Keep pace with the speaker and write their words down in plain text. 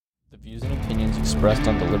The views and opinions expressed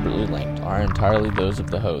on Deliberately Linked are entirely those of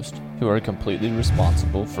the host, who are completely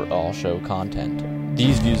responsible for all show content.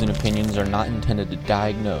 These views and opinions are not intended to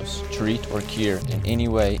diagnose, treat, or cure in any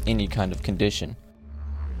way any kind of condition,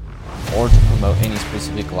 or to promote any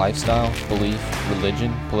specific lifestyle, belief,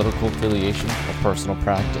 religion, political affiliation, or personal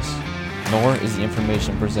practice. Nor is the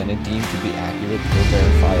information presented deemed to be accurate or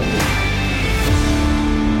verifiable.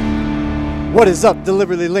 What is up,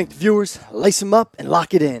 Deliberately Linked viewers? Lace them up and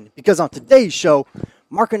lock it in, because on today's show,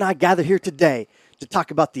 Mark and I gather here today to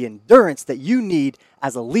talk about the endurance that you need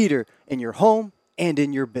as a leader in your home and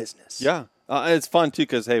in your business. Yeah, it's fun too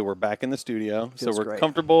because, hey, we're back in the studio, so we're great.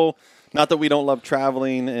 comfortable. Not that we don't love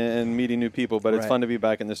traveling and meeting new people, but it's Right. fun to be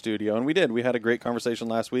back in the studio. And we did. We had a great conversation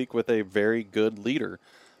last week with a very good leader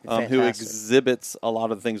who Fantastic. exhibits a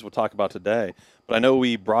lot of the things we'll talk about today. But I know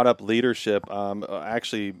we brought up leadership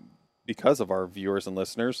actually because of our viewers and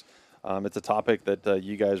listeners. It's a topic that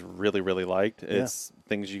you guys really, really liked. It's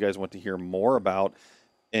things you guys want to hear more about.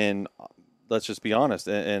 And let's just be honest,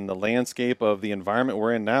 in the landscape of the environment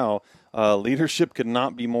we're in now, leadership could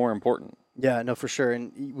not be more important. Yeah, no, for sure.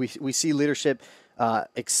 And we see leadership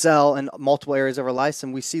excel in multiple areas of our lives,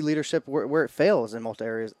 and we see leadership where it fails in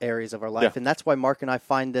multiple areas of our life. Yeah. And that's why Mark and I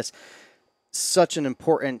find this such an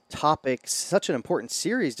important topic, such an important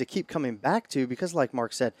series to keep coming back to, because like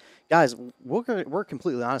Mark said, guys, we're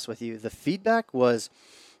completely honest with you. The feedback was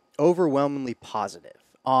overwhelmingly positive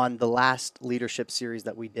on the last leadership series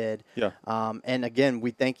that we did. Yeah. And again,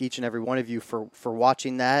 we thank each and every one of you for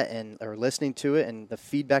watching that and or listening to it, and the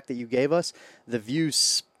feedback that you gave us. The views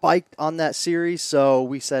spiked on that series, so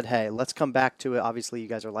we said, hey, let's come back to it. Obviously, you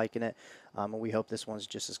guys are liking it. And we hope this one's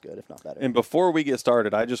just as good, if not better. And before we get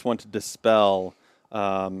started, I just want to dispel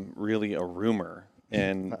really a rumor.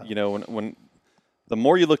 And, you know, when the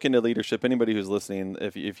more you look into leadership, anybody who's listening,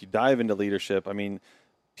 if you dive into leadership, I mean,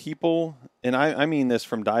 people, and I mean this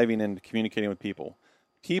from diving and communicating with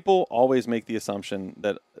people always make the assumption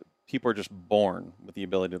that people are just born with the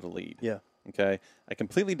ability to lead. Yeah. Okay. I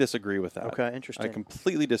completely disagree with that. Okay, interesting. I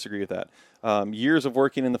completely disagree with that. Years of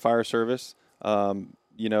working in the fire service,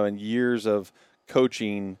 you know, and years of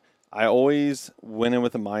coaching, I always went in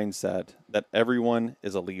with a mindset that everyone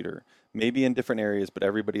is a leader. Maybe in different areas, but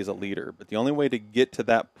everybody is a leader. But the only way to get to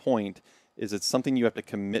that point is it's something you have to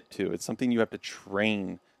commit to. It's something you have to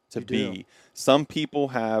train to be. Some people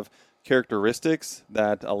have characteristics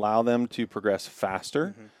that allow them to progress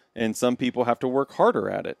faster, and some people have to work harder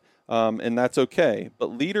at it. And that's okay.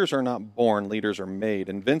 But leaders are not born, leaders are made.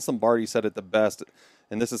 And Vince Lombardi said it the best,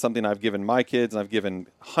 and this is something I've given my kids, and I've given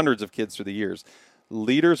hundreds of kids through the years.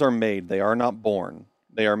 Leaders are made. They are not born.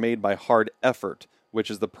 They are made by hard effort,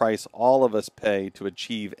 which is the price all of us pay to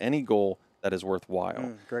achieve any goal that is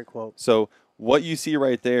worthwhile. Great quote. So what you see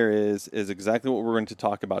right there is exactly what we're going to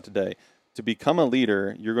talk about today. To become a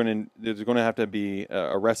leader, there's going to have to be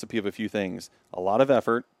a recipe of a few things: a lot of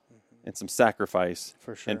effort, and some sacrifice,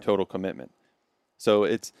 For sure. and total commitment. So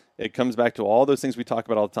it comes back to all those things we talk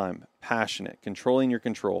about all the time: passionate, controlling your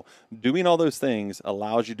control. Doing all those things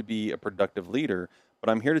allows you to be a productive leader. But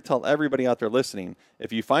I'm here to tell everybody out there listening,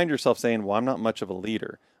 if you find yourself saying, well, I'm not much of a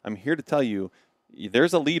leader, I'm here to tell you,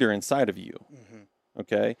 there's a leader inside of you.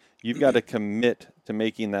 Okay? You've got to commit to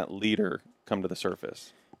making that leader come to the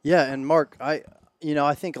surface. Yeah, and Mark, I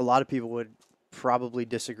think a lot of people would probably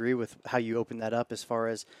disagree with how you opened that up as far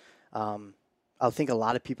as I think a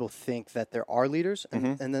lot of people think that there are leaders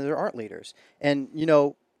and then there aren't leaders. And, you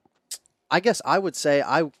know, I guess I would say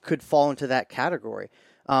I could fall into that category.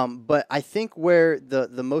 But I think where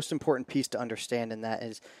the most important piece to understand in that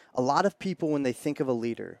is a lot of people, when they think of a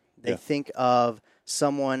leader, they think of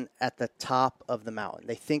someone at the top of the mountain.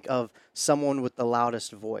 They think of someone with the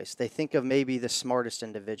loudest voice. They think of maybe the smartest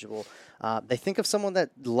individual. They think of someone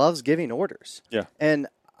that loves giving orders. Yeah. And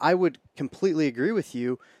I would completely agree with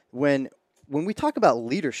you. When we talk about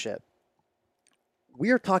leadership,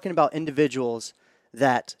 we are talking about individuals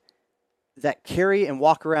that carry and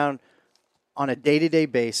walk around on a day-to-day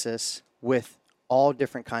basis with all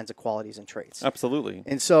different kinds of qualities and traits. Absolutely.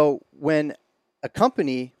 And so when a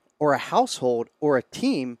company or a household or a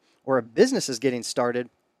team or a business is getting started,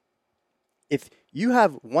 if you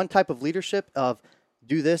have one type of leadership of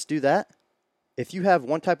do this, do that, if you have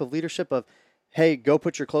one type of leadership of, hey, go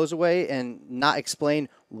put your clothes away and not explain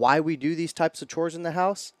why we do these types of chores in the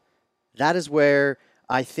house, that is where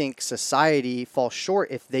I think society falls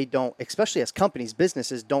short if they don't, especially as companies,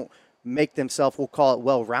 businesses don't make themselves, we'll call it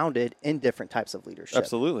well-rounded in different types of leadership.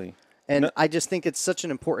 Absolutely. And I just think it's such an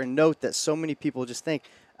important note that so many people just think,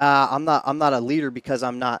 I'm not a leader because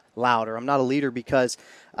I'm not loud, or I'm not a leader because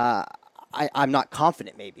I'm not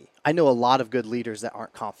confident, maybe. I know a lot of good leaders that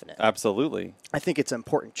aren't confident. Absolutely. I think it's an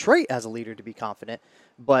important trait as a leader to be confident,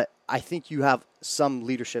 but I think you have some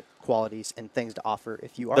leadership qualities and things to offer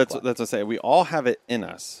if you are. That's what I say. We all have it in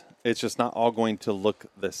us. It's just not all going to look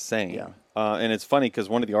the same. Yeah. And it's funny because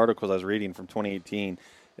one of the articles I was reading from 2018,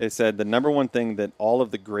 it said the number one thing that all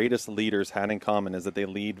of the greatest leaders had in common is that they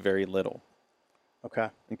lead very little.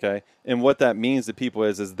 Okay. And what that means to people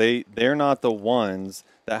is they're not the ones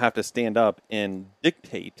that have to stand up and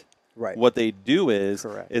dictate. Right. What they do is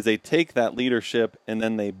Correct. they take that leadership and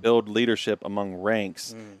then they build leadership among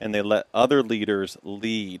ranks and they let other leaders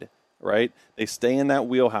lead. Right? They stay in that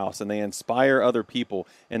wheelhouse and they inspire other people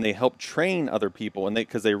and they help train other people and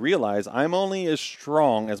because they realize I'm only as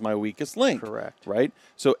strong as my weakest link. Correct. Right?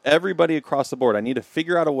 So everybody across the board, I need to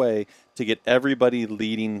figure out a way to get everybody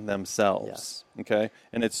leading themselves. Yes. Okay?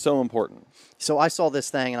 And it's so important. So I saw this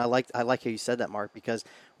thing, and I like how you said that, Mark, because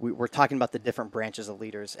we're talking about the different branches of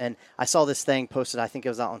leaders. And I saw this thing posted, I think it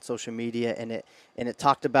was out on social media, and it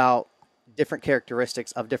talked about different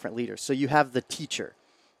characteristics of different leaders. So you have the teacher.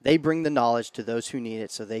 They bring the knowledge to those who need it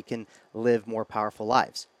so they can live more powerful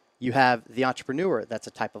lives. You have the entrepreneur. That's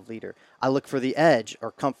a type of leader. I look for the edge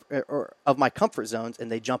or of my comfort zones,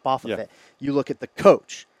 and they jump off of it. You look at the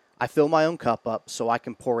coach. I fill my own cup up so I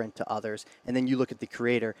can pour into others. And then you look at the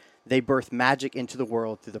creator. They birth magic into the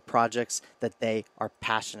world through the projects that they are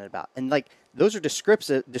passionate about. And those are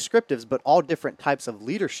descriptives, but all different types of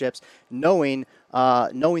leaderships, knowing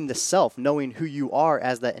the self, knowing who you are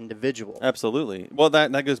as that individual. Absolutely. Well,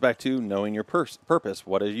 that goes back to knowing your purpose.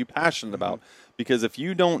 What are you passionate about? Because if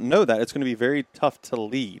you don't know that, it's going to be very tough to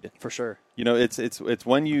lead. For sure. It's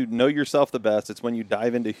when you know yourself the best. It's when you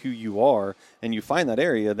dive into who you are and you find that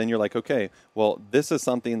area. Then you're like, okay, well, this is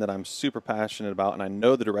something that I'm super passionate about, and I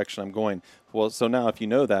know the direction I'm going. Well, so now if you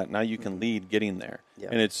know that, now you can lead getting there,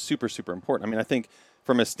 and it's super, super important. I mean, I think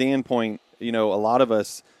from a standpoint, a lot of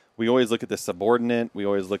us. We always look at the subordinate. We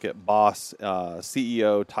always look at boss,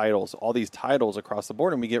 CEO titles, all these titles across the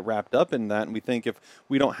board, and we get wrapped up in that. And we think if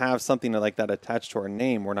we don't have something like that attached to our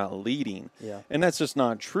name, we're not leading. Yeah. And that's just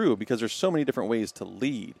not true because there's so many different ways to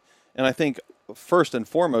lead. And I think first and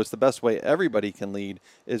foremost, the best way everybody can lead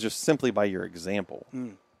is just simply by your example.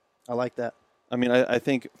 I like that. I mean, I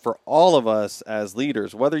think for all of us as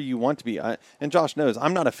leaders, whether you want to be, and Josh knows,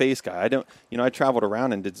 I'm not a face guy. I traveled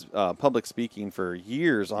around and did public speaking for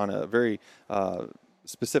years on a very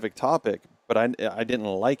specific topic, but I didn't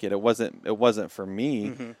like it. It wasn't for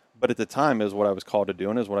me. But at the time, it was what I was called to do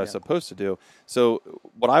and it was what I was supposed to do. So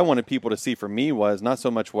what I wanted people to see from me was not so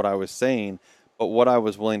much what I was saying, but what I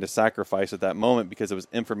was willing to sacrifice at that moment because it was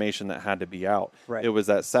information that had to be out. Right. It was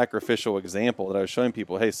that sacrificial example that I was showing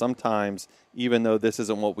people, hey, sometimes, even though this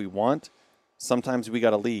isn't what we want, sometimes we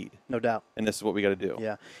got to lead. No doubt. And this is what we got to do.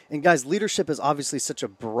 Yeah. And guys, leadership is obviously such a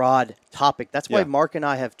broad topic. That's why Mark and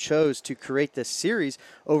I have chose to create this series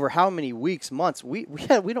over how many weeks, months. We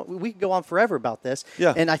could go on forever about this.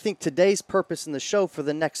 Yeah. And I think today's purpose in the show for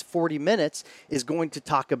the next 40 minutes is going to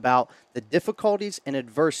talk about the difficulties and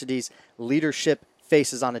adversities leadership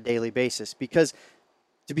faces on a daily basis. Because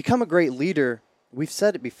to become a great leader, we've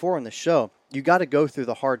said it before in the show, you got to go through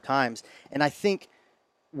the hard times. And I think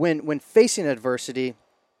when facing adversity,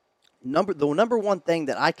 the number one thing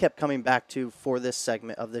that I kept coming back to for this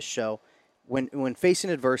segment of this show, when facing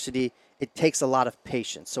adversity, it takes a lot of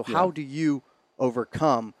patience. So how do you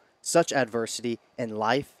overcome such adversity in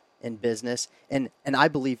life, in business, and I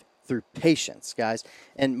believe through patience, guys.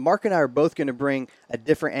 And Mark and I are both going to bring a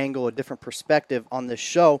different angle, a different perspective on this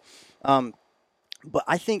show. But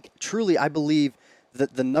I think truly, I believe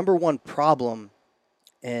that the number one problem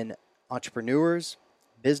in entrepreneurs,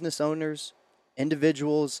 business owners,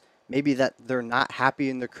 individuals, maybe that they're not happy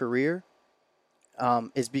in their career,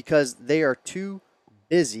 is because they are too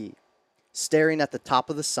busy staring at the top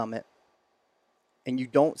of the summit and you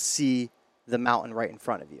don't see the mountain right in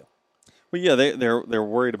front of you. Well, yeah, they're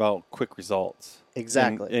worried about quick results.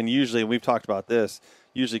 Exactly. And usually, we've talked about this,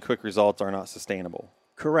 usually quick results are not sustainable.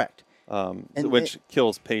 Correct. Which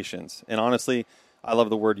kills patience. And honestly, I love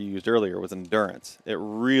the word you used earlier, was endurance. It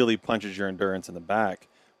really punches your endurance in the back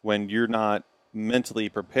when you're not mentally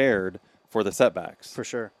prepared for the setbacks. For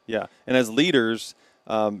sure. Yeah. And as leaders,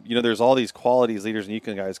 there's all these qualities leaders, and you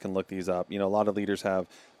guys can look these up. A lot of leaders have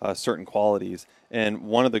certain qualities. And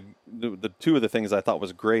one of the two of the things I thought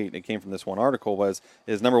was great, it came from this one article,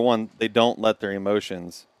 is number one, they don't let their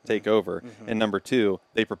emotions take over. And number two,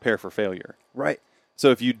 they prepare for failure. Right. So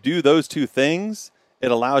if you do those two things, it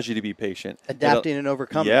allows you to be patient. Adapting and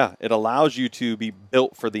overcoming. Yeah, it allows you to be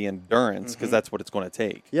built for the endurance because that's what it's going to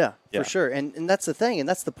take. Yeah, for sure. And that's the thing. And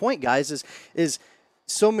that's the point, guys, is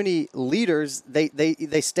so many leaders,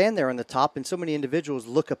 they stand there on the top, and so many individuals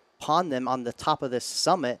look upon them on the top of this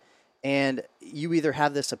summit. And you either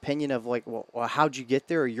have this opinion of like, well, how'd you get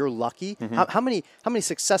there, or you're lucky. How many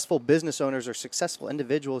successful business owners or successful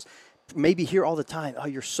individuals maybe hear all the time, oh,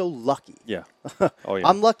 you're so lucky. Yeah. Oh, yeah.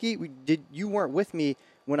 I'm lucky. You weren't with me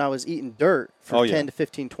when I was eating dirt for 10 to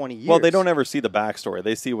 15, 20 years. Well, they don't ever see the backstory.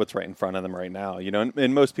 They see what's right in front of them right now.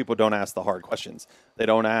 And most people don't ask the hard questions. They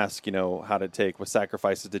don't ask, how to take, what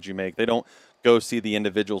sacrifices did you make? They don't go see the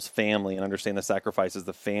individual's family and understand the sacrifices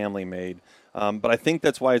the family made. But I think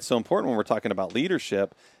that's why it's so important when we're talking about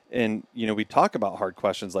leadership and, we talk about hard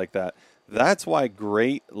questions like that. That's why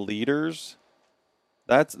great leaders,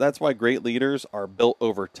 that's why great leaders are built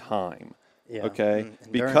over time. Yeah. Okay,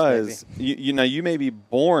 Endurance, because you may be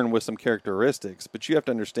born with some characteristics, but you have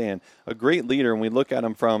to understand a great leader. And we look at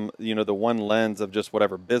them from the one lens of just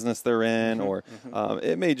whatever business they're in, or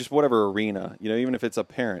it may just whatever arena. Even if it's a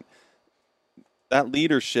parent, that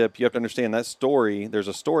leadership, you have to understand that story. There's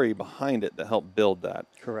a story behind it that helped build that.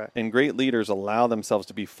 Correct. And great leaders allow themselves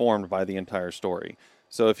to be formed by the entire story.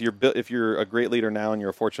 So if you're a great leader now and you're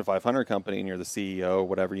a Fortune 500 company and you're the CEO,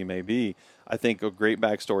 whatever you may be, I think a great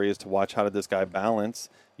backstory is to watch how did this guy balance,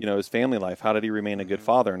 his family life? How did he remain a good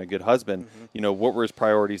father and a good husband? What were his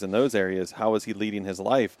priorities in those areas? How was he leading his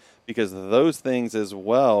life? Because those things as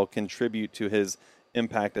well contribute to his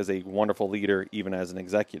impact as a wonderful leader, even as an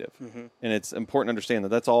executive. And it's important to understand that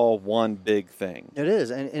that's all one big thing. It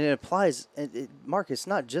is, and it applies. Mark, it's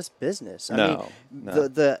not just business. I No.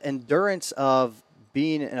 The endurance of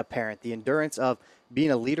being a parent, the endurance of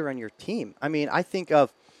being a leader on your team. I mean, I think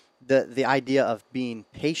of the idea of being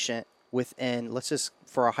patient within, let's just,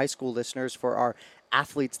 for our high school listeners, for our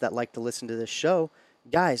athletes that like to listen to this show,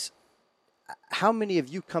 guys, how many of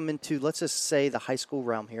you come into, let's just say, the high school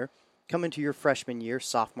realm here, come into your freshman year,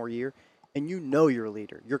 sophomore year, and you're a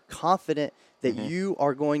leader. You're confident that you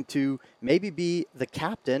are going to maybe be the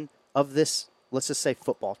captain of this, let's just say,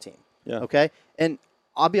 football team. Yeah. Okay? And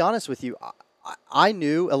I'll be honest with you, I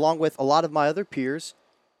knew, along with a lot of my other peers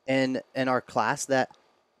in our class, that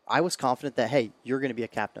I was confident that, hey, you're going to be a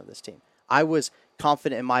captain of this team. I was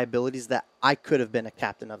confident in my abilities that I could have been a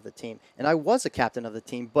captain of the team. And I was a captain of the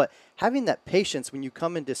team. But having that patience when you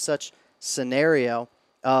come into such scenario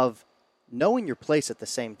of knowing your place at the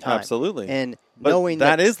same time. Absolutely. And but knowing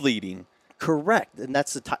that is leading. Correct. And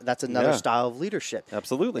that's another style of leadership.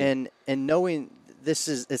 Absolutely. And knowing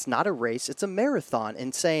it's not a race, it's a marathon,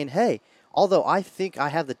 and saying, hey, although I think I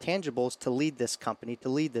have the tangibles to lead this company, to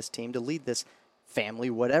lead this team, to lead this family,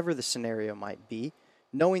 whatever the scenario might be,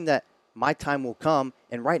 knowing that my time will come,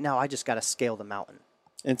 and right now I just got to scale the mountain.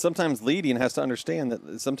 And sometimes leading has to understand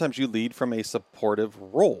that sometimes you lead from a supportive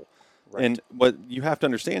role. Right. And what you have to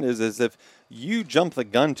understand is if you jump the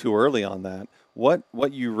gun too early on that,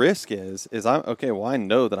 what you risk is I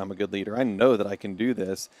know that I'm a good leader. I know that I can do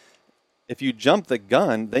this. If you jump the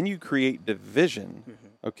gun, then you create division,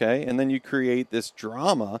 okay? And then you create this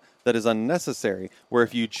drama that is unnecessary, where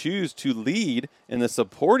if you choose to lead in the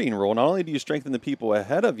supporting role, not only do you strengthen the people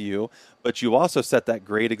ahead of you, but you also set that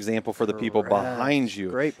great example for the people behind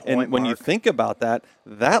you. Great point, and when you Mark. think about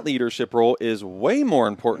that leadership role is way more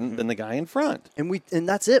important than the guy in front. And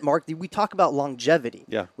that's it, Mark. We talk about longevity.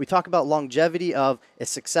 Yeah. We talk about longevity of a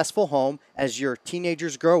successful home as your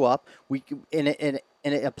teenagers grow up.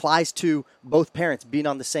 And it applies to both parents being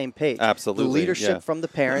on the same page. Absolutely. The leadership yeah. from the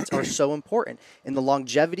parents are so important. And the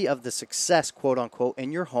longevity of the success, quote unquote,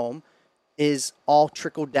 in your home is all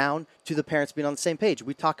trickled down to the parents being on the same page.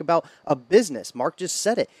 We talk about a business. Mark just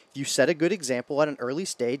said it. You set a good example at an early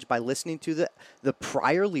stage by listening to the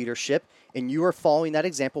prior leadership, and you are following that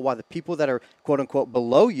example, while the people that are, quote unquote,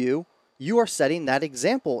 below you, you are setting that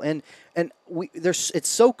example. And it's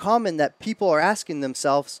so common that people are asking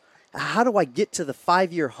themselves, how do I get to the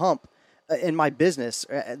 5-year hump in my business,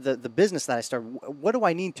 the business that I started? What do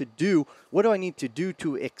I need to do? What do I need to do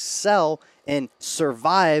to excel and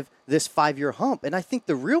survive this 5-year hump? And I think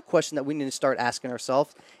the real question that we need to start asking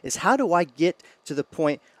ourselves is, how do I get to the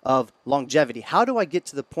point of longevity? How do I get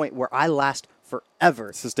to the point where I last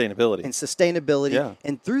forever? Sustainability. And sustainability. Yeah.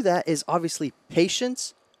 And through that is obviously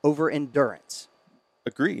patience over endurance.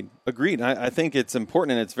 Agreed. I think it's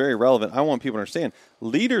important and it's very relevant. I want people to understand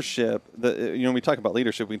leadership. We talk about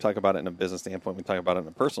leadership. We talk about it in a business standpoint. We talk about it in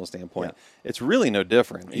a personal standpoint. Yeah. It's really no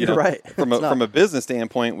different. You're right. From a business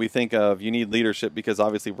standpoint, we think of you need leadership because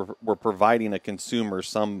obviously we're providing a consumer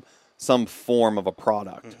some form of a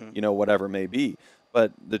product, whatever it may be.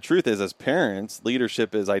 But the truth is, as parents,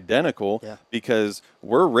 leadership is identical Yeah. because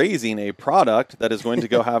we're raising a product that is going to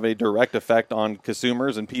go have a direct effect on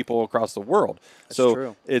consumers and people across the world. So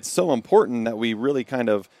true. it's so important that we really kind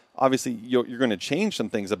of, obviously, you're going to change some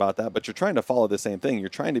things about that, but you're trying to follow the same thing. You're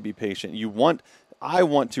trying to be patient. I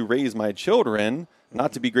want to raise my children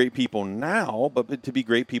not to be great people now, but to be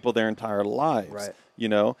great people their entire lives. Right. You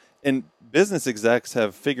know, and business execs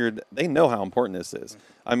have figured, they know how important this is.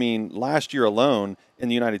 I mean, last year alone in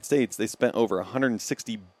the United States, they spent over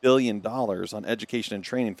 $160 billion on education and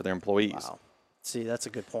training for their employees. Wow. See, that's a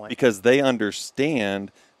good point. Because they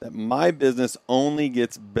understand that my business only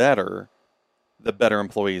gets better the better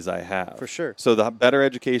employees I have. For sure. So the better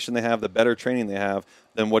education they have, the better training they have,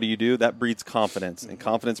 then what do? That breeds confidence, and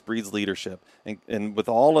confidence breeds leadership. And with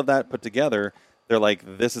all of that put together, they're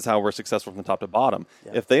like, this is how we're successful from top to bottom.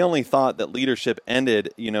 Yeah. If they only thought that leadership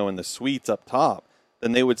ended, in the suites up top,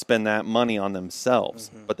 then they would spend that money on themselves.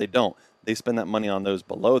 But they don't. They spend that money on those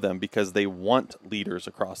below them because they want leaders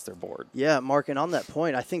across their board. Yeah, Mark, and on that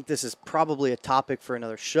point, I think this is probably a topic for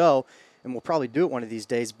another show, and we'll probably do it one of these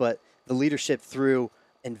days, but the leadership through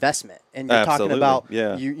investment. And you're Absolutely, talking about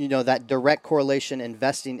yeah. that direct correlation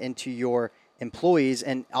investing into your employees,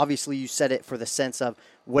 and obviously you said it for the sense of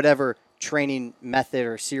whatever training method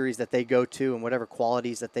or series that they go to and whatever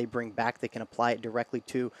qualities that they bring back, they can apply it directly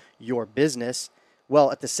to your business.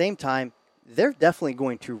 Well, at the same time, they're definitely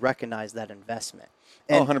going to recognize that investment.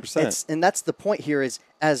 And 100%. And that's the point here is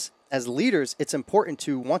as leaders, it's important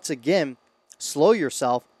to, once again, slow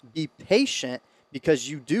yourself, be patient, because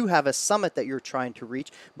you do have a summit that you're trying to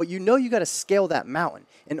reach, but you got to scale that mountain.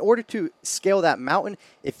 In order to scale that mountain,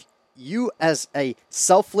 if you as a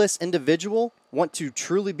selfless individual want to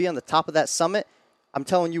truly be on the top of that summit, I'm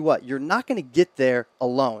telling you what, you're not going to get there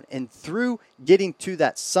alone. And through getting to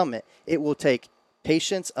that summit, it will take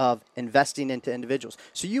patience of investing into individuals.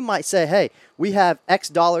 So you might say, hey, we have X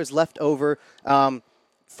dollars left over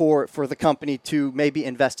for the company to maybe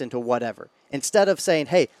invest into whatever. Instead of saying,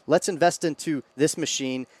 hey, let's invest into this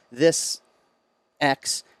machine, this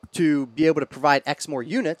X, to be able to provide X more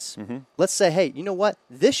units, let's say, hey, you know what?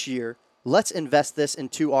 This year, let's invest this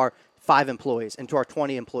into our 5 employees, into our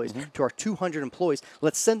 20 employees, to our 200 employees.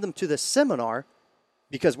 Let's send them to this seminar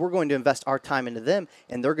because we're going to invest our time into them,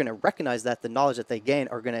 and they're going to recognize that the knowledge that they gain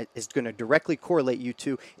is going to directly correlate you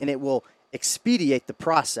to, and it will expedite the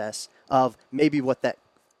process of maybe what that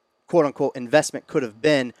quote-unquote investment could have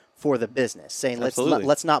been for the business, saying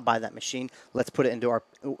let's not buy that machine. Let's put it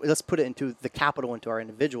into the capital into our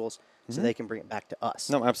individuals so they can bring it back to us.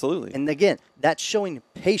 No, absolutely. And again, that's showing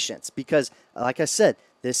patience because, like I said,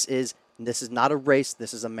 this is not a race.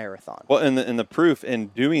 This is a marathon. Well, and the proof in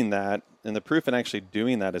doing that, and the proof in actually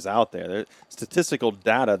doing that is out there. There's statistical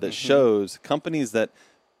data that shows companies that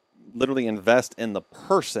literally invest in the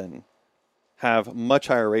person have much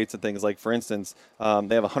higher rates and things like, for instance, they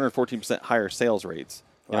have 114% higher sales rates.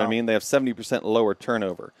 You know what I mean? They have 70% lower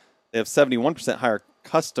turnover. They have 71% higher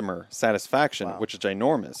customer satisfaction, which is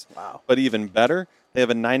ginormous. Wow. But even better, they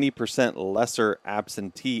have a 90% lesser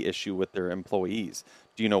absentee issue with their employees.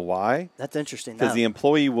 Do you know why? That's interesting. Because the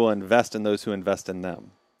employee will invest in those who invest in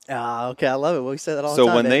them. Okay, I love it. We say that all So the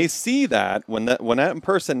time. when they see that, when that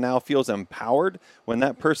person now feels empowered, when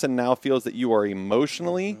that person now feels that you are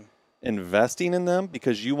emotionally investing in them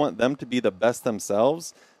because you want them to be the best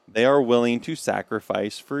themselves, they are willing to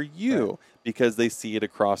sacrifice for you because they see it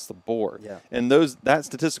across the board. Yeah. And that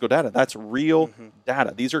statistical data, that's real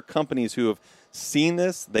data. These are companies who have seen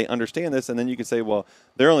this, they understand this, and then you can say, well,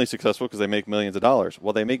 they're only successful because they make millions of dollars.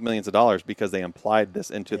 Well, they make millions of dollars because they implied this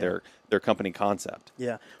into their company concept.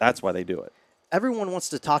 Yeah. That's why they do it. Everyone wants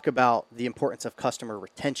to talk about the importance of customer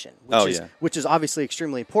retention, which is obviously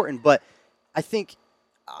extremely important, but I think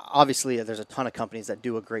obviously there's a ton of companies that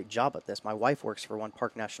do a great job at this. My wife works for one,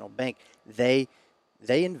 Park National Bank. They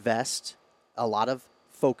invest a lot of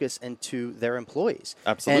focus into their employees.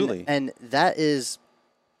 Absolutely. And that is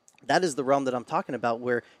the realm that I'm talking about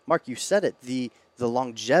where, Mark, you said it, the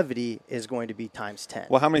longevity is going to be times 10.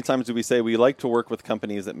 Well, how many times do we say we like to work with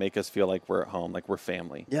companies that make us feel like we're at home, like we're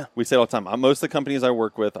family? Yeah. We say it all the time. Most of the companies I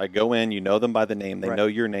work with, I go in, you know them by the name, they know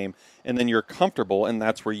your name, and then you're comfortable, and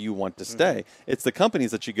that's where you want to stay. It's the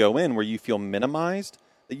companies that you go in where you feel minimized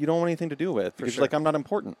that you don't want anything to do with because you're like, I'm not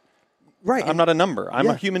important. Right. I'm not a number. I'm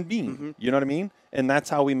a human being. You know what I mean? And that's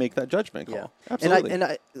how we make that judgment call. Yeah. Absolutely. And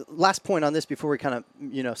I last point on this before we kind of,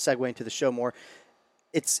 segue into the show more,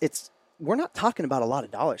 it's we're not talking about a lot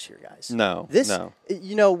of dollars here, guys. No.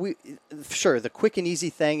 Sure, the quick and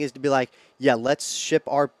easy thing is to be like, yeah, let's ship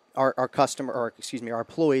our customer, or excuse me, our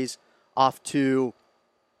employees off to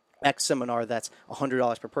X seminar that's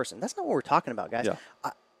 $100 per person. That's not what we're talking about, guys.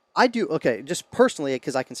 Yeah. I do, okay, just personally,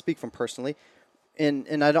 because I can speak from personally,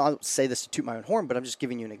 and I don't say this to toot my own horn, but I'm just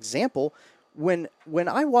giving you an example. When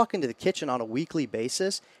I walk into the kitchen on a weekly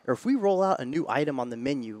basis, or if we roll out a new item on the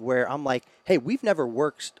menu where I'm like, hey, we've never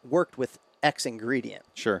worked with X ingredient.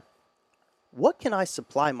 Sure. What can I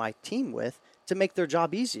supply my team with to make their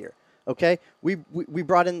job easier? Okay, we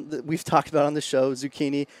brought in, we've talked about on the show,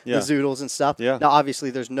 zucchini, the zoodles and stuff. Yeah. Now, obviously,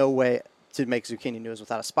 there's no way to make zucchini noodles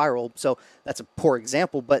without a spiral, so that's a poor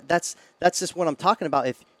example, but that's just what I'm talking about.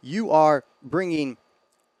 If you are bringing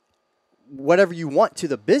whatever you want to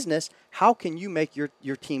the business, how can you make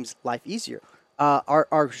your team's life easier? Our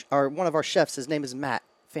one of our chefs, his name is Matt,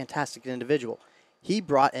 fantastic individual. He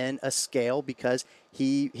brought in a scale because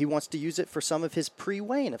he wants to use it for some of his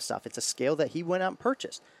pre-weighing of stuff. It's a scale that he went out and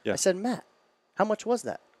purchased. Yeah. I said, Matt, how much was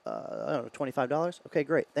that? I don't know, $25? Okay,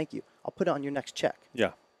 great. Thank you. I'll put it on your next check.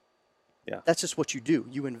 Yeah. Yeah. That's just what you do.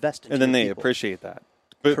 You invest in and then they people. appreciate that.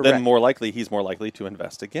 But Correct. then he's more likely to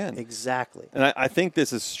invest again. Exactly. And I think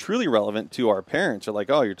this is truly relevant to our parents. You're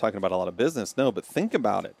like, oh, you're talking about a lot of business. No, but think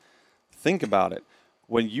about it. Think about it.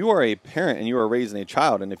 When you are a parent and you are raising a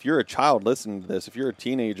child, and if you're a child listening to this, if you're a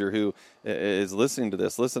teenager who is listening to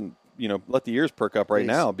this, listen, let the ears perk up right Please.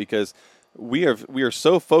 now, because we are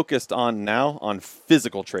so focused on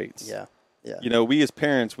physical traits. Yeah. Yeah. We as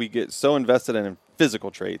parents, we get so invested in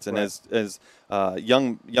physical traits, and Right. as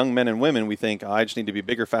young men and women, we think, I just need to be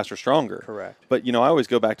bigger, faster, stronger. Correct. But I always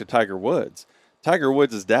go back to Tiger Woods. Tiger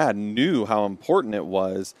Woods' dad knew how important it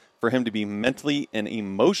was for him to be mentally and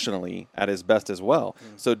emotionally at his best as well.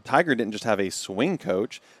 So Tiger didn't just have a swing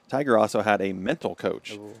coach. Tiger also had a mental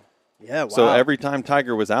coach. Ooh. Yeah, wow. So every time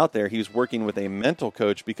Tiger was out there, he was working with a mental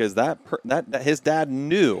coach, because that his dad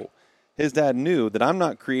knew that I'm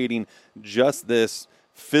not creating just this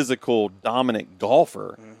physical dominant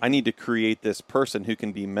golfer. I need to create this person who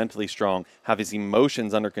can be mentally strong, have his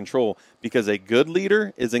emotions under control, because a good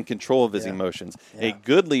leader is in control of his emotions. Yeah. A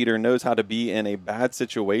good leader knows how to be in a bad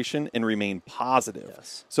situation and remain positive.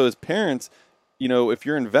 Yes. So as parents, if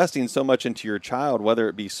you're investing so much into your child, whether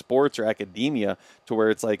it be sports or academia, to where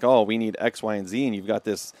it's like, oh, we need X, Y, and Z, and you've got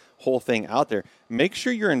this whole thing out there, make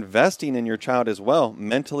sure you're investing in your child as well,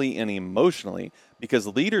 mentally and emotionally, because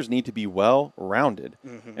leaders need to be well-rounded.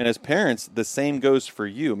 Mm-hmm. And as parents, the same goes for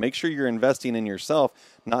you. Make sure you're investing in yourself,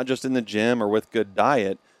 not just in the gym or with good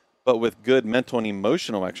diet, but with good mental and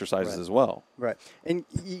emotional exercises as well. Right. And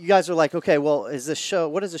you guys are like, okay, well, what is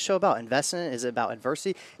the show about? Investment? Is it about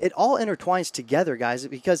adversity? It all intertwines together, guys,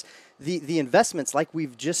 because the investments, like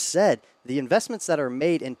we've just said, the investments that are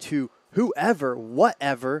made into whoever,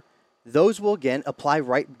 whatever, those will, again, apply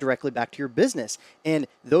right directly back to your business. And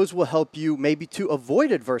those will help you maybe to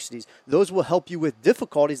avoid adversities. Those will help you with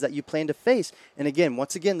difficulties that you plan to face. And again,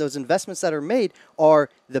 once again, those investments that are made are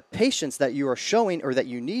the patience that you are showing or that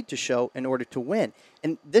you need to show in order to win.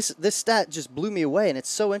 And this stat just blew me away, and it's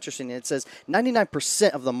so interesting. It says 99%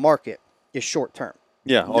 of the market is short term.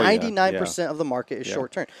 Yeah. 99% of the market is Yeah.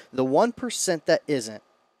 short term. The 1% that isn't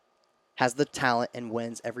has the talent and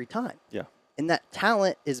wins every time. Yeah. And that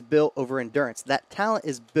talent is built over endurance. That talent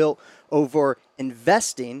is built over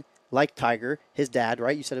investing, like Tiger, his dad,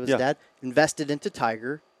 right? You said it was Yeah. dad, invested into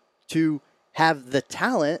Tiger to have the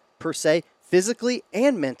talent, per se, physically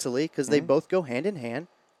and mentally, because they both go hand in hand,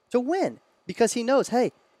 to win. Because he knows,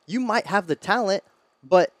 hey, you might have the talent,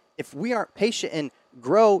 but if we aren't patient and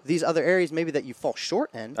grow these other areas maybe that you fall short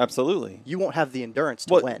in, Absolutely. you won't have the endurance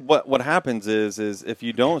to win. What happens is if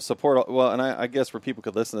you don't support, well, and I guess where people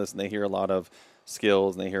could listen to this and they hear a lot of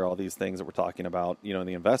skills and they hear all these things that we're talking about, in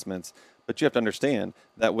the investments, but you have to understand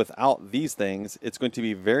that without these things, it's going to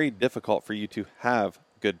be very difficult for you to have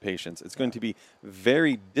good patience. It's going to be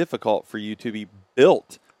very difficult for you to be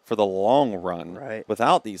built for the long run Right.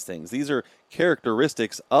 without these things. These are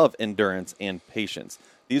characteristics of endurance and patience.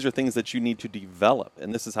 These are things that you need to develop,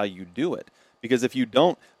 and this is how you do it. Because if you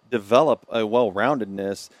don't develop a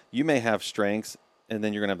well-roundedness, you may have strengths, and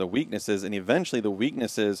then you're going to have the weaknesses, and eventually the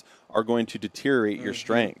weaknesses are going to deteriorate your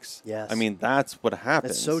strengths. Yes. I mean, that's what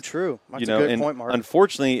happens. That's so true. That's a good and point, Mark.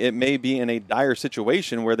 unfortunately, it may be in a dire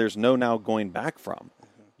situation where there's no now going back from.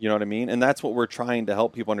 You know what I mean? And that's what we're trying to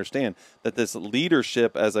help people understand, that this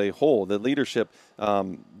leadership as a whole, the leadership,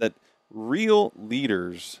 that real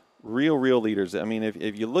leaders, real leaders, I mean,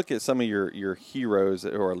 if you look at some of your heroes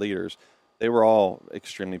who are leaders, they were all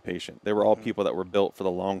extremely patient. They were all people that were built for the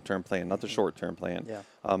long-term plan, not the short-term plan.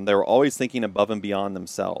 Yeah. They were always thinking above and beyond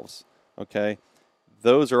themselves, okay?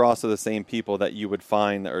 Those are also the same people that you would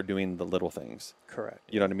find that are doing the little things. Correct.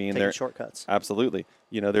 You know what I mean? Taking shortcuts. Absolutely.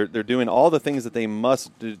 They're doing all the things that they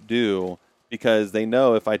must do because they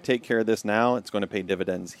know if I take care of this now, it's going to pay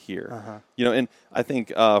dividends here. And I think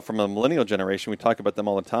from a millennial generation, we talk about them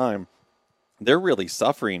all the time. They're really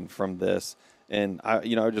suffering from this. And I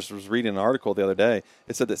just was reading an article the other day.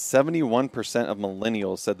 It said that 71% of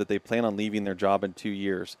millennials said that they plan on leaving their job in 2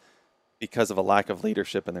 years because of a lack of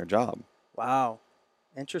leadership in their job. Wow.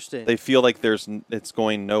 Interesting. They feel like it's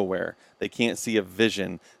going nowhere. They can't see a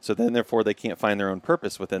vision. So then, therefore, they can't find their own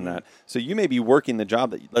purpose within that. So you may be working the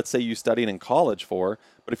job that, let's say, you studied in college for,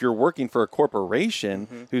 but if you're working for a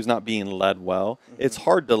corporation who's not being led well, it's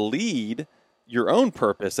hard to lead your own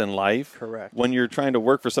purpose in life. Correct. When you're trying to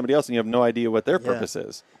work for somebody else and you have no idea what their purpose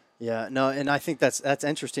is. Yeah, no, and I think that's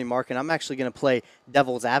interesting, Mark, and I'm actually going to play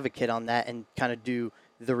devil's advocate on that and kind of do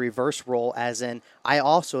the reverse role, as in I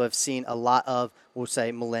also have seen a lot of, we'll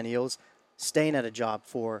say, millennials staying at a job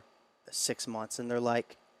for 6 months, and they're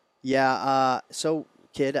like, so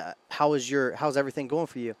kid, how's everything going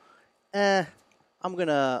for you? I'm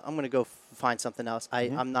gonna go find something else.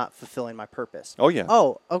 I'm not fulfilling my purpose. Oh yeah.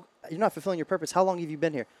 Oh, you're not fulfilling your purpose. How long have you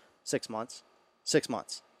been here? 6 months. 6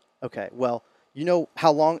 months. Okay. Well, you know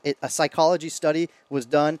how long a psychology study was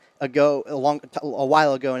done a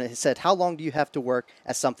while ago, and it said, how long do you have to work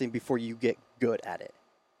at something before you get good at it?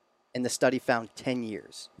 And the study found 10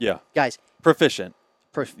 years. Yeah. Guys. Proficient.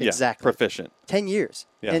 Exactly. Proficient. 10 years.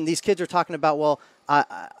 Yeah. And these kids are talking about, well,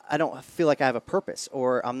 I don't feel like I have a purpose,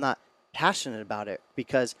 or I'm not passionate about it,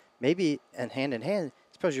 because maybe, and hand in hand,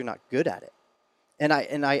 it's because you're not good at it.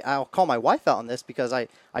 And I'll call my wife out on this, because I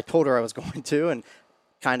told her I was going to, and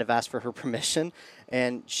kind of asked for her permission,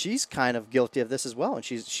 and she's kind of guilty of this as well, and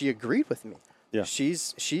she agreed with me. Yeah.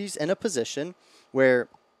 She's in a position where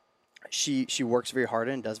she works very hard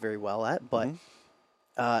and does very well at, but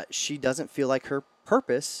she doesn't feel like her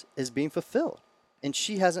purpose is being fulfilled, and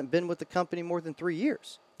she hasn't been with the company more than 3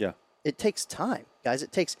 years. Yeah. It takes time, guys.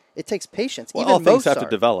 It takes patience. Well, even all things Mozart, have to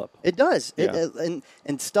develop. It does. Yeah.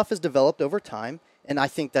 And stuff is developed over time, and I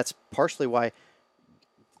think that's partially why.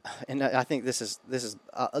 And I think this is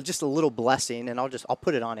just a little blessing, and I'll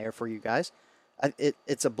put it on air for you guys.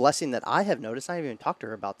 It's a blessing that I have noticed. I haven't even talked to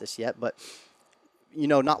her about this yet, but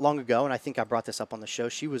not long ago, and I think I brought this up on the show,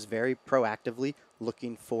 she was very proactively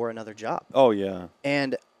looking for another job. Oh yeah.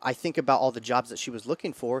 And I think about all the jobs that she was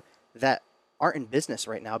looking for that aren't in business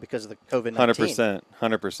right now because of the COVID-19.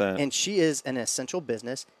 100%. And she is an essential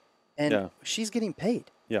business, and she's getting paid.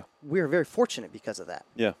 Yeah. We're very fortunate because of that.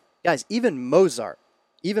 Yeah. Guys, even Mozart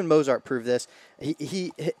proved this.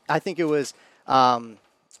 He I think it was, what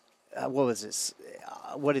was this?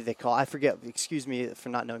 What did they call? I forget. Excuse me for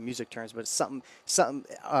not knowing music terms, but something.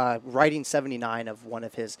 Writing 79 of one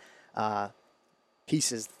of his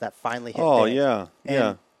pieces that finally hit. Oh big.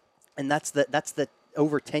 yeah. And that's the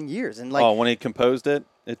over 10 years. And when he composed it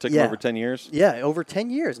took him over 10 years. Yeah, over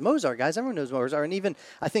 10 years. Mozart, guys, everyone knows Mozart, and even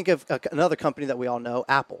I think of another company that we all know,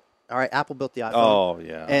 Apple. All right, Apple built the iPhone. Oh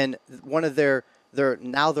yeah. And one of they're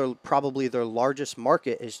probably their largest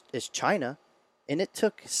market is China, and it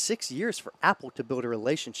took 6 years for Apple to build a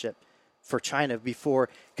relationship for China before,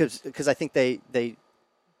 because I think they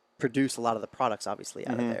produce a lot of the products obviously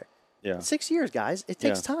out of there. Yeah. 6 years, guys. It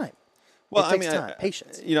takes time. Well, it takes time,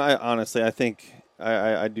 patience. I honestly, I think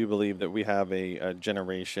I do believe that we have a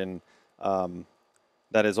generation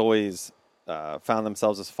that has always found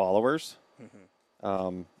themselves as followers.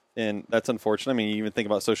 And that's unfortunate. I mean, you even think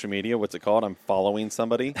about social media. What's it called? I'm following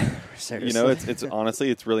somebody. Seriously. It's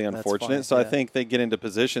honestly, it's really unfortunate. funny, So I think they get into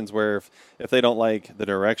positions where if they don't like the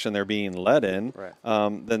direction they're being led in,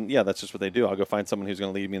 then that's just what they do. I'll go find someone who's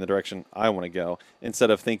going to lead me in the direction I want to go,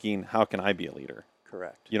 instead of thinking, how can I be a leader?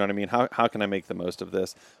 Correct. You know what I mean? How can I make the most of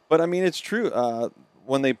this? But I mean, it's true.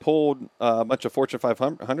 When they polled a bunch of Fortune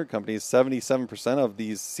 500 companies, 77% of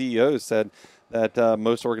these CEOs said that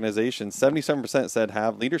most organizations, 77% said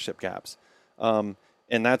have leadership gaps. And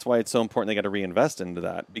that's why it's so important they got to reinvest into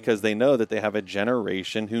that, because they know that they have a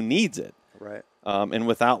generation who needs it. Right. And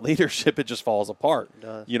without leadership, it just falls apart. It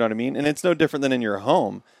does. You know what I mean? And it's no different than in your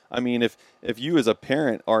home. I mean, if you as a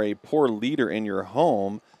parent are a poor leader in your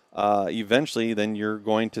home, eventually then you're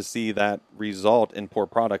going to see that result in poor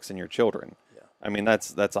products in your children. Yeah. I mean,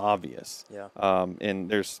 that's obvious. Yeah. And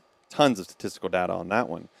there's tons of statistical data on that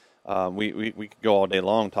one. We could go all day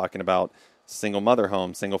long talking about single mother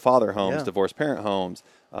homes, single father homes, divorced parent homes,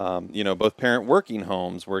 both parent working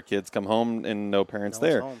homes where kids come home and no parents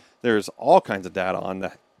there. There's all kinds of data on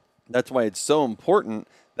that. That's why it's so important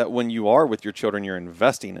that when you are with your children, you're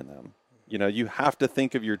investing in them. You have to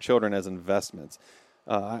think of your children as investments.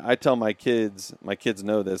 I tell my kids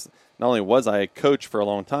know this. Not only was I a coach for a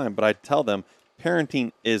long time, but I tell them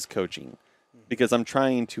parenting is coaching, because I'm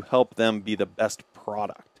trying to help them be the best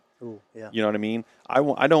product. Ooh, yeah. You know what I mean?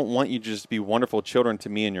 I don't want you to just be wonderful children to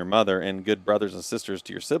me and your mother and good brothers and sisters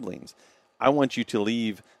to your siblings. I want you to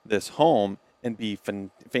leave this home and be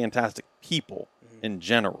fantastic people in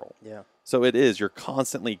general. Yeah. So you're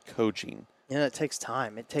constantly coaching. And it takes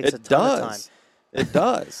time. It takes a ton of time. It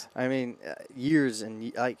does. I mean, years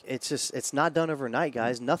and like it's not done overnight,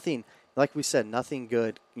 guys. Nothing, like we said, nothing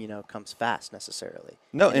good, comes fast necessarily.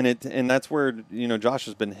 No, and that's where Josh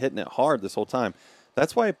has been hitting it hard this whole time.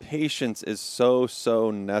 That's why patience is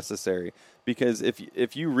so necessary. Because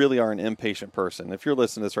if you really are an impatient person, if you're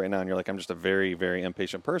listening to this right now and you're like, I'm just a very, very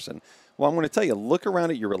impatient person, well, I'm going to tell you, look around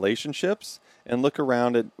at your relationships and look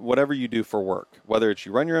around at whatever you do for work, whether it's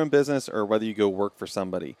you run your own business or whether you go work for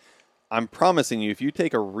somebody. I'm promising you, if you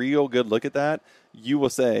take a real good look at that, you will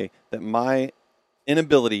say that my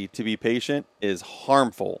inability to be patient is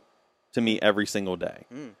harmful to me every single day.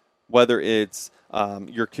 Whether it's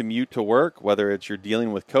your commute to work, whether it's you're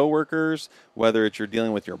dealing with coworkers, whether it's you're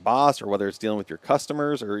dealing with your boss, or whether it's dealing with your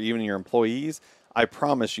customers or even your employees, I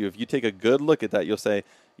promise you, if you take a good look at that, you'll say,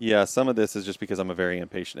 yeah, some of this is just because I'm a very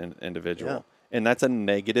impatient individual. Yeah. And that's a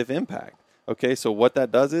negative impact. Okay, so what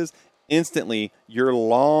that does is instantly your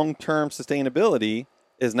long-term sustainability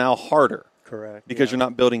is now harder. Correct. Because you're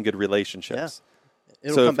not building good relationships. Yeah.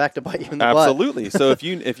 It'll come back to bite you in the absolutely. butt. So if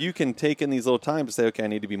you can take in these little times to say, okay, I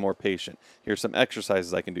need to be more patient. Here's some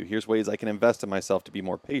exercises I can do. Here's ways I can invest in myself to be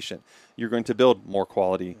more patient. You're going to build more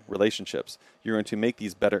quality relationships. You're going to make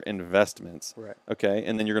these better investments. Right. Okay,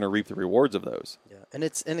 and then you're going to reap the rewards of those. Yeah,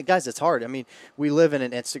 and guys, it's hard. I mean, we live in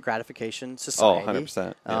an instant gratification society. Oh,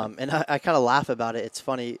 100%. Yeah. And I kind of laugh about it. It's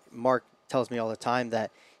funny. Mark tells me all the time that.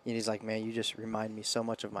 He's like, man, you just remind me so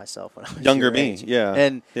much of myself when I was younger your me. age. Yeah,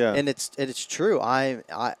 and yeah. and it's true. I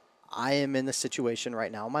am in the situation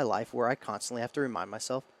right now in my life where I constantly have to remind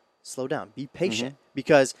myself, slow down, be patient,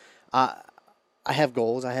 because I have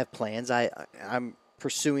goals, I have plans, I'm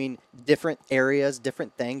pursuing different areas,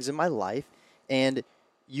 different things in my life, and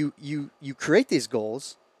you create these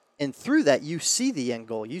goals, and through that you see the end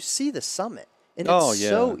goal, you see the summit, and it's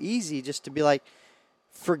so easy just to be like,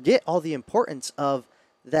 forget all the importance of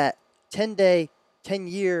that 10-day,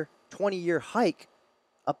 10-year, 20-year hike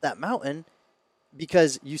up that mountain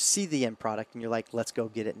because you see the end product and you're like, let's go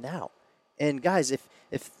get it now. And guys,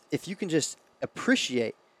 if you can just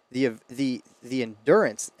appreciate the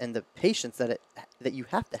endurance and the patience that you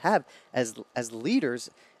have to have as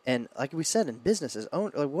leaders, and like we said, in businesses,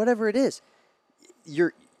 whatever it is,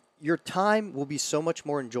 your time will be so much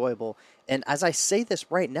more enjoyable. And as I say this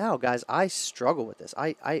right now, guys, I struggle with this.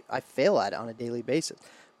 I fail at it on a daily basis.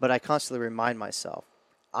 But I constantly remind myself,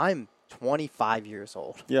 I'm 25 years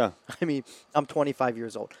old. Yeah. I mean, I'm 25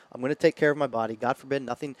 years old. I'm going to take care of my body. God forbid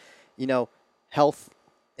nothing, health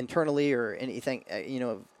internally or anything,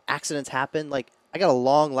 accidents happen. Like, I got a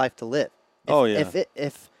long life to live.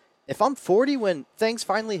 If I'm 40 when things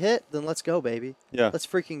finally hit, then let's go, baby. Yeah. Let's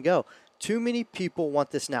freaking go. Too many people want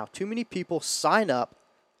this now. Too many people sign up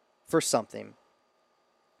for something,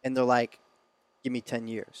 and they're like, give me 10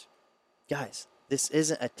 years. Guys, this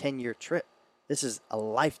isn't a 10-year trip. This is a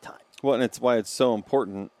lifetime. Well, and it's why it's so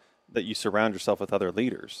important that you surround yourself with other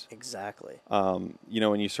leaders. Exactly. When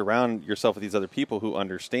you surround yourself with these other people who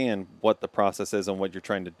understand what the process is and what you're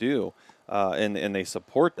trying to do, and they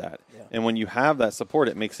support that. Yeah. And when you have that support,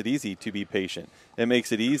 it makes it easy to be patient. It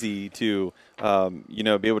makes it easy to, be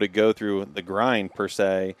able to go through the grind per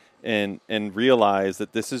se and realize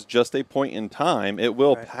that this is just a point in time. It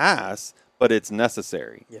will pass, but it's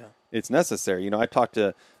necessary. Yeah. It's necessary. I talked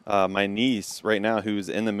to my niece right now who's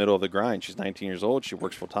in the middle of the grind. She's 19 years old. She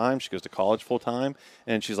works full time. She goes to college full time.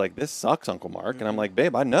 And she's like, this sucks, Uncle Mark. And I'm like,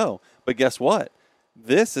 babe, I know. But guess what?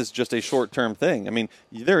 This is just a short-term thing. I mean,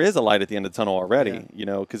 there is a light at the end of the tunnel already,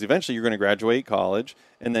 because eventually you're going to graduate college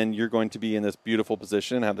and then you're going to be in this beautiful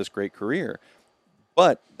position and have this great career.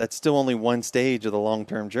 But that's still only one stage of the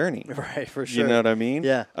long-term journey. Right, for sure. You know what I mean?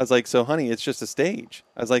 Yeah. I was like, so honey, it's just a stage.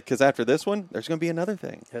 I was like, because after this one, there's going to be another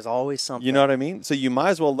thing. There's always something. You know what I mean? So you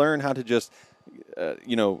might as well learn how to just,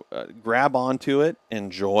 grab onto it,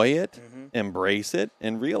 enjoy it, embrace it,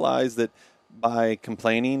 and realize that by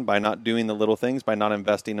complaining, by not doing the little things, by not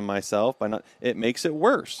investing in myself, it makes it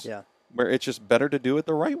worse. Yeah. Where it's just better to do it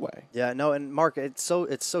the right way. Yeah, no, and Mark, it's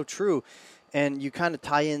so true. And you kind of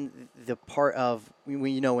tie in the part of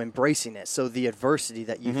embracing it. So the adversity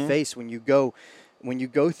that you face when you go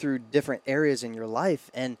through different areas in your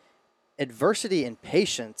life, and adversity and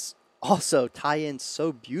patience also tie in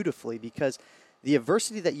so beautifully, because the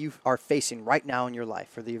adversity that you are facing right now in your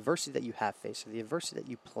life, or the adversity that you have faced, or the adversity that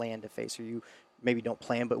you plan to face, or you maybe don't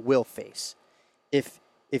plan but will face, if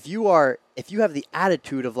you have the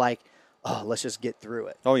attitude of like, oh, let's just get through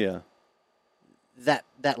it. Oh, yeah. That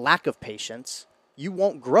lack of patience, you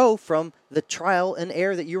won't grow from the trial and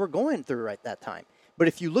error that you were going through right that time. But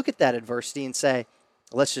if you look at that adversity and say,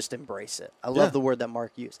 let's just embrace it. I love the word that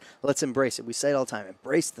Mark used. Let's embrace it. We say it all the time.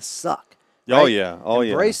 Embrace the suck. Right? Oh, yeah. Oh,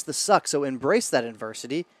 yeah. Embrace the suck. So embrace that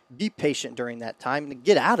adversity. Be patient during that time and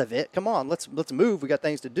get out of it. Come on, let's move. We got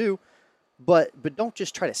things to do. But don't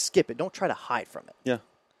just try to skip it. Don't try to hide from it. Yeah.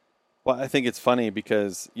 Well, I think it's funny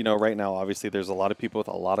because, right now, obviously, there's a lot of people with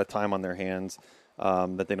a lot of time on their hands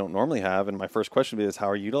that they don't normally have. And my first question is, how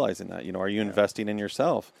are you utilizing that? Are you investing in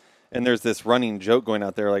yourself? And there's this running joke going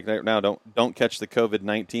out there like right now, don't catch the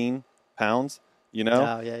COVID-19 pounds,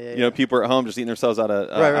 people are at home just eating themselves out of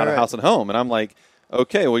house and home. And I'm like,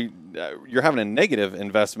 okay, well, you're having a negative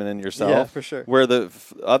investment in yourself. Yeah, for sure. Where the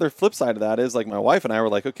other flip side of that is, like, my wife and I were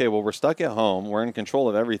like, okay, well, we're stuck at home. We're in control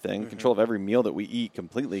of everything, control of every meal that we eat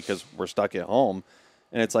completely because we're stuck at home.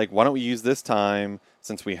 And it's like, why don't we use this time,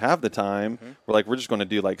 since we have the time, we're just going to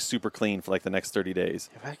do, super clean for, the next 30 days.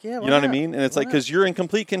 Heck yeah, you know what I mean? And it's because you're in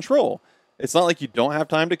complete control. It's not like you don't have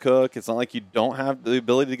time to cook. It's not like you don't have the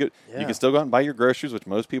ability to go. Yeah. You can still go out and buy your groceries, which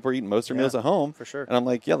most people are eating most of their meals at home. For sure. And I'm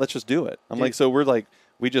like, yeah, let's just do it. So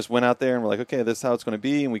we just went out there and we're like, okay, this is how it's going to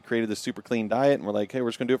be. And we created this super clean diet. And we're like, hey, we're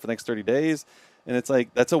just going to do it for the next 30 days. And it's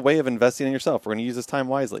like, that's a way of investing in yourself. We're going to use this time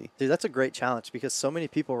wisely. Dude, that's a great challenge because so many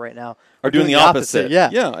people right now are doing the opposite. Yeah.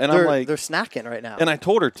 Yeah. And I'm like, they're snacking right now. And I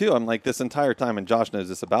told her too, I'm like, this entire time, and Josh knows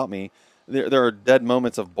this about me, there are dead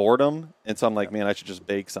moments of boredom. And so I'm like, man, I should just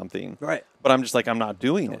bake something. Right. But I'm just like, I'm not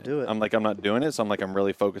doing it. Do it. I'm not doing it. So I'm like, I'm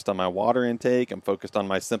really focused on my water intake. I'm focused on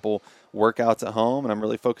my simple workouts at home. And I'm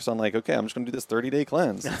really focused on okay, I'm just going to do this 30-day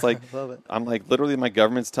cleanse. It's like, Love it. I'm like, literally my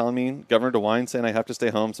government's telling me, Governor DeWine saying I have to stay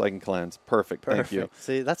home so I can cleanse. Perfect. Thank you.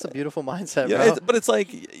 See, that's a beautiful mindset, Yeah, bro. but it's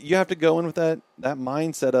like, you have to go in with that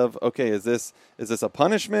mindset of, okay, is this a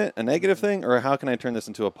punishment, a negative thing, or how can I turn this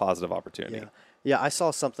into a positive opportunity? Yeah. Yeah, I saw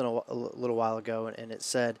something a little while ago, and it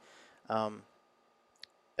said,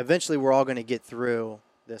 eventually we're all going to get through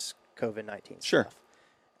this COVID-19 Sure.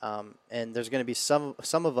 stuff. And there's going to be some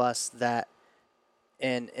of us that,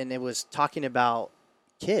 and it was talking about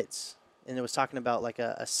kids, and it was talking about like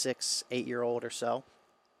a 6-8-year-old or so,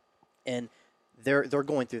 and they're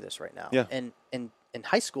going through this right now. Yeah. And in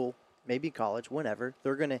high school, maybe college, whenever,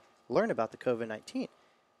 they're going to learn about the COVID-19.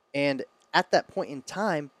 And at that point in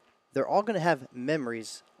time, they're all going to have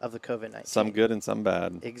memories of the COVID-19. Some good and some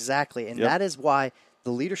bad. Exactly. And that is why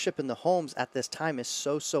the leadership in the homes at this time is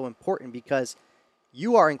so important, because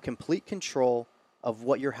you are in complete control of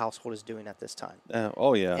what your household is doing at this time.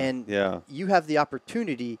 Oh, yeah. And you have the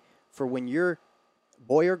opportunity for when your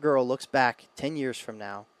boy or girl looks back 10 years from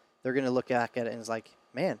now, they're going to look back at it and it's like,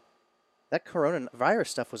 man, that coronavirus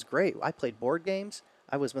stuff was great. I played board games.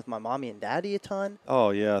 I was with my mommy and daddy a ton. Oh,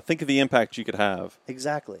 yeah. Think of the impact you could have.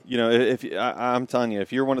 Exactly. If I'm telling you,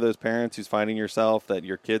 if you're one of those parents who's finding yourself that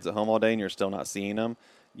your kid's at home all day and you're still not seeing them,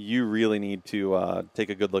 you really need to take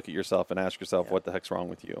a good look at yourself and ask yourself what the heck's wrong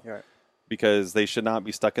with you. Right. Because they should not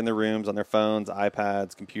be stuck in their rooms on their phones,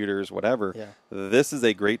 iPads, computers, whatever. Yeah. This is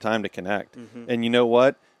a great time to connect. Mm-hmm. And you know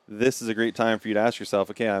what? This is a great time for you to ask yourself,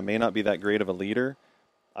 okay, I may not be that great of a leader.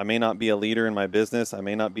 I may not be a leader in my business. I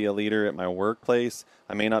may not be a leader at my workplace.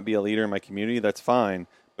 I may not be a leader in my community. That's fine.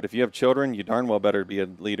 But if you have children, you darn well better be a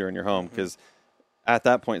leader in your home, because at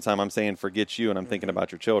that point in time, I'm saying forget you and I'm thinking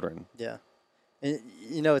about your children. Yeah. And,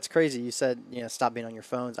 it's crazy. You said, stop being on your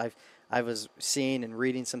phones. I was seeing and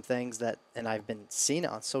reading some things and I've been seeing it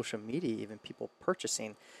on social media, even people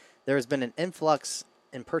purchasing. There has been an influx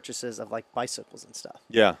in purchases of like bicycles and stuff.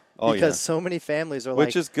 Yeah. Oh, because so many families are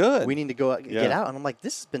which is good. We need to go get out. And I'm like,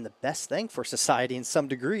 this has been the best thing for society in some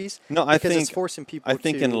degrees. No, I think it's forcing people. I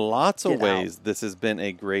think in lots of ways, out. this has been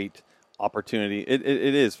a great opportunity. It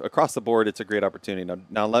is across the board. It's a great opportunity.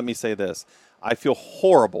 Now let me say this. I feel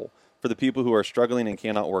horrible for the people who are struggling and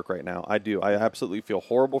cannot work right now. I do. I absolutely feel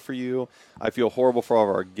horrible for you. I feel horrible for all of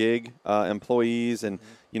our gig employees and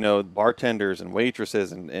bartenders and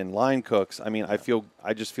waitresses and line cooks. I mean,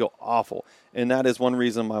 I just feel awful. And that is one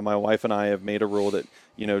reason why my wife and I have made a rule that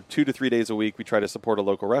 2 to 3 days a week we try to support a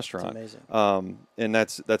local restaurant. That's amazing. And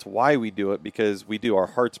that's why we do it, because we do. Our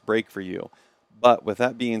hearts break for you. But with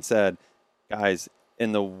that being said, guys,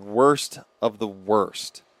 in the worst of the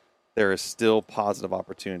worst, there is still positive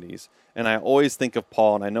opportunities. And I always think of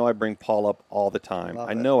Paul, and I know I bring Paul up all the time.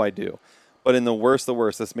 I know I do. But in the worst of the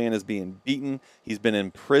worst, this man is being beaten. He's been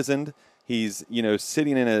imprisoned. He's,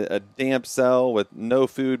 sitting in a damp cell with no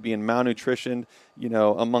food, being malnutritioned,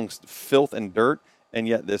 amongst filth and dirt. And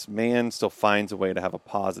yet this man still finds a way to have a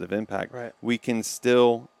positive impact. Right. We can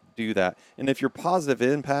still do that. And if your positive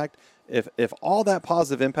impact if all that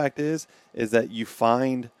positive impact is that you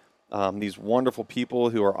find these wonderful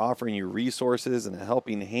people who are offering you resources and a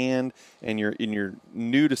helping hand, and you're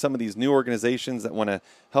new to some of these new organizations that want to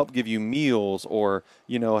help give you meals or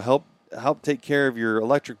help take care of your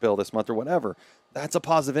electric bill this month or whatever. That's a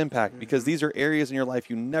positive impact because these are areas in your life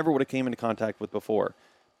you never would have came into contact with before.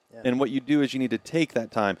 Yeah. And what you do is you need to take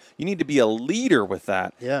that time. You need to be a leader with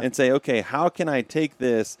that and say, okay, how can I take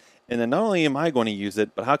this? And then not only am I going to use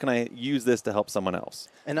it, but how can I use this to help someone else?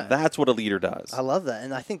 And that's what a leader does. I love that.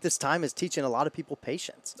 And I think this time is teaching a lot of people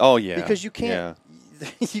patience. Oh, yeah. Because you can't.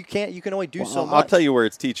 You can only do so much. I'll tell you where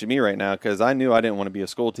it's teaching me right now, because I knew I didn't want to be a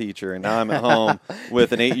school teacher, and now I'm at home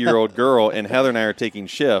with an 8-year-old girl, and Heather and I are taking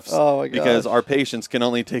shifts because our patience can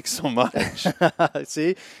only take so much.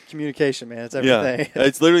 See? Communication, man. It's everything. Yeah.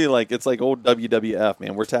 It's literally like old WWF,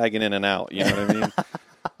 man. We're tagging in and out. You know what I mean?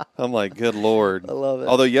 I'm like, good Lord. I love it.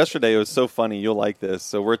 Although yesterday it was so funny. You'll like this.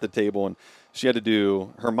 So we're at the table, and she had to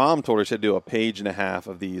do, her mom told her she had to do a page and a half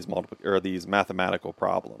of these these mathematical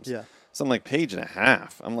problems. Yeah. So I'm like, page and a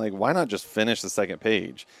half. I'm like, why not just finish the second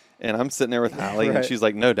page? And I'm sitting there with Hallie, and she's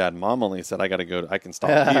like, no, Dad, Mom only said I got to go. I can stop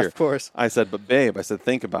here. Of course. I said, but babe,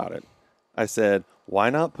 think about it. I said,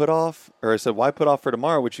 why put off for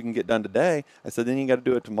tomorrow, which you can get done today? I said, then you got to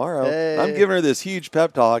do it tomorrow. Hey. I'm giving her this huge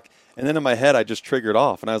pep talk. And then in my head, I just triggered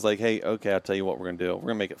off. And I was like, hey, okay, I'll tell you what we're going to do. We're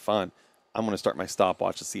going to make it fun. I'm going to start my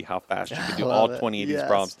stopwatch to see how fast you can do all 20 of these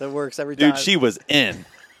problems. That works every time. Dude, she was in.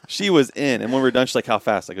 She was in. And when we were done, she's like, how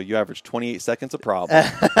fast? I go, you average 28 seconds a problem.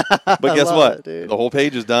 But guess what? The whole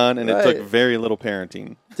page is done, and it took very little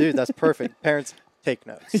parenting. Dude, that's perfect. Parents, take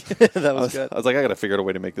notes. That was good. I was like, I got to figure out a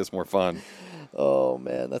way to make this more fun. Oh,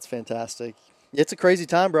 man, that's fantastic. It's a crazy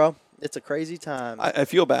time, bro. It's a crazy time. I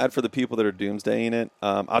feel bad for the people that are doomsdaying it.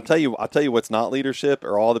 I'll tell you what's not leadership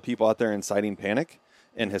are all the people out there inciting panic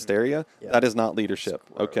and hysteria. Yeah. That is not leadership,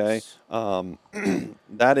 okay?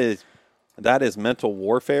 That is mental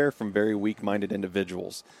warfare from very weak-minded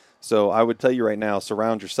individuals. So I would tell you right now,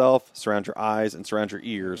 surround yourself, surround your eyes, and surround your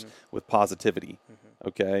ears with positivity,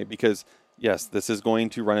 okay? Because, yes, this is going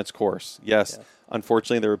to run its course. Yes,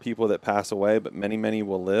 unfortunately, there are people that pass away, but many, many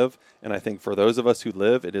will live. And I think for those of us who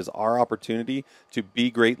live, it is our opportunity to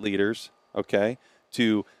be great leaders, okay,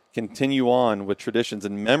 to continue on with traditions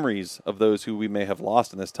and memories of those who we may have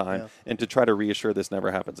lost in this time, and to try to reassure this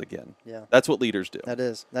never happens again. Yeah, that's what leaders do. That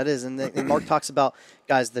is. And Mark talks about,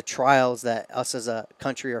 guys, the trials that us as a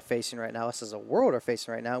country are facing right now, us as a world are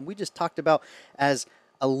facing right now. And we just talked about, as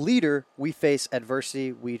a leader, we face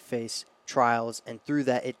adversity, we face trials, and through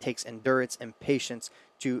that it takes endurance and patience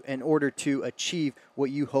in order to achieve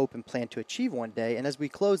what you hope and plan to achieve one day. And as we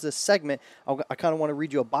close this segment, I kind of want to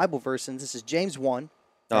read you a Bible verse, and this is James 1.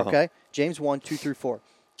 Okay, James 1, 2 through 4.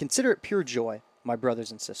 Consider it pure joy, my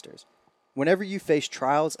brothers and sisters, whenever you face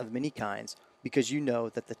trials of many kinds, because you know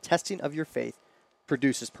that the testing of your faith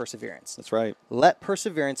produces perseverance. That's right. Let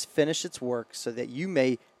perseverance finish its work so that you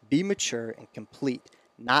may be mature and complete,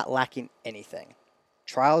 not lacking anything.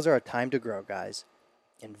 Trials are a time to grow, guys,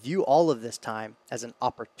 and view all of this time as an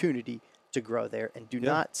opportunity to grow there, and do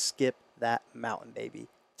not skip that mountain, baby.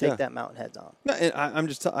 Take that mountain heads on. No, and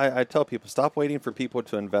I tell people, stop waiting for people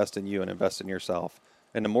to invest in you and invest in yourself.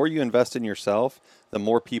 And the more you invest in yourself, the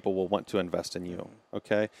more people will want to invest in you.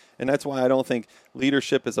 Okay? And that's why I don't think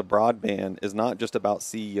leadership is a broadband, is not just about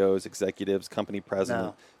CEOs, executives, company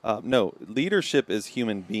president. No, leadership is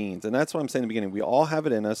human beings. And that's what I'm saying in the beginning. We all have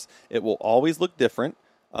it in us. It will always look different.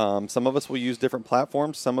 Some of us will use different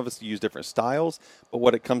platforms. Some of us use different styles. But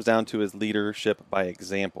what it comes down to is leadership by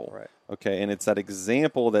example. Right. Okay, and it's that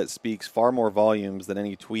example that speaks far more volumes than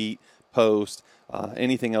any tweet, post,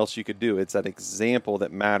 anything else you could do. It's that example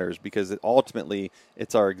that matters, because ultimately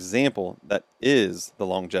it's our example that is the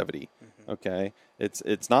longevity. Okay,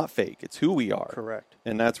 it's not fake. It's who we are. Correct.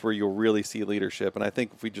 And that's where you'll really see leadership. And I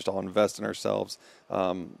think if we just all invest in ourselves,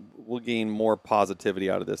 we'll gain more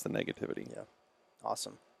positivity out of this than negativity. Yeah.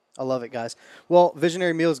 Awesome. I love it, guys. Well,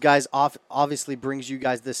 Visionary Meals, guys, obviously brings you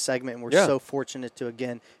guys this segment, and we're so fortunate to,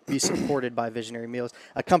 again, be supported by Visionary Meals,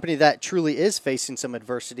 a company that truly is facing some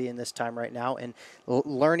adversity in this time right now, and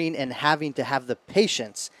learning and having to have the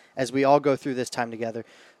patience as we all go through this time together.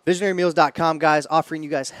 VisionaryMeals.com, guys, offering you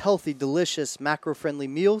guys healthy, delicious, macro-friendly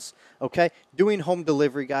meals, okay? Doing home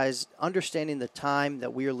delivery, guys, understanding the time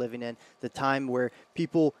that we are living in, the time where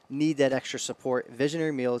people need that extra support.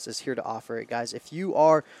 Visionary Meals is here to offer it, guys. If you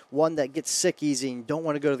are one that gets sick easy and don't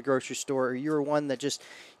want to go to the grocery store, or you're one that just,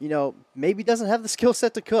 maybe doesn't have the skill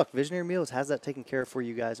set to cook, Visionary Meals has that taken care of for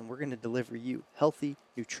you guys, and we're going to deliver you healthy,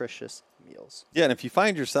 nutritious meals. Yeah, and if you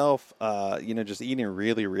find yourself, just eating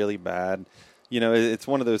really, really bad, it's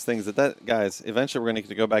one of those things that guys, eventually we're going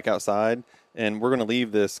to go back outside and we're going to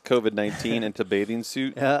leave this COVID-19 into bathing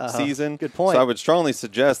suit season. Good point. So I would strongly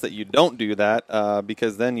suggest that you don't do that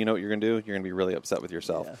because then you know what you're going to do? You're going to be really upset with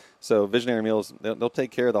yourself. Yeah. So Visionary Meals, they'll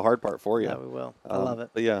take care of the hard part for you. Yeah, we will. I love it.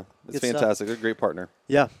 But yeah, it's Good fantastic. stuff. They're a great partner.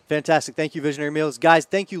 Yeah, fantastic. Thank you, Visionary Meals. Guys,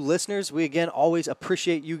 thank you, listeners. We, again, always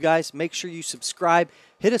appreciate you guys. Make sure you subscribe.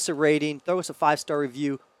 Hit us a rating. Throw us a 5-star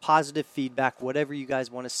review. Positive feedback, whatever you guys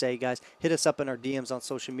want to say, guys. Hit us up in our DMs on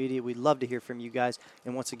social media. We'd love to hear from you guys.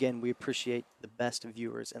 And once again, we appreciate the best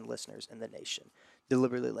viewers and listeners in the nation.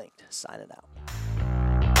 Deliberately Linked, signing out.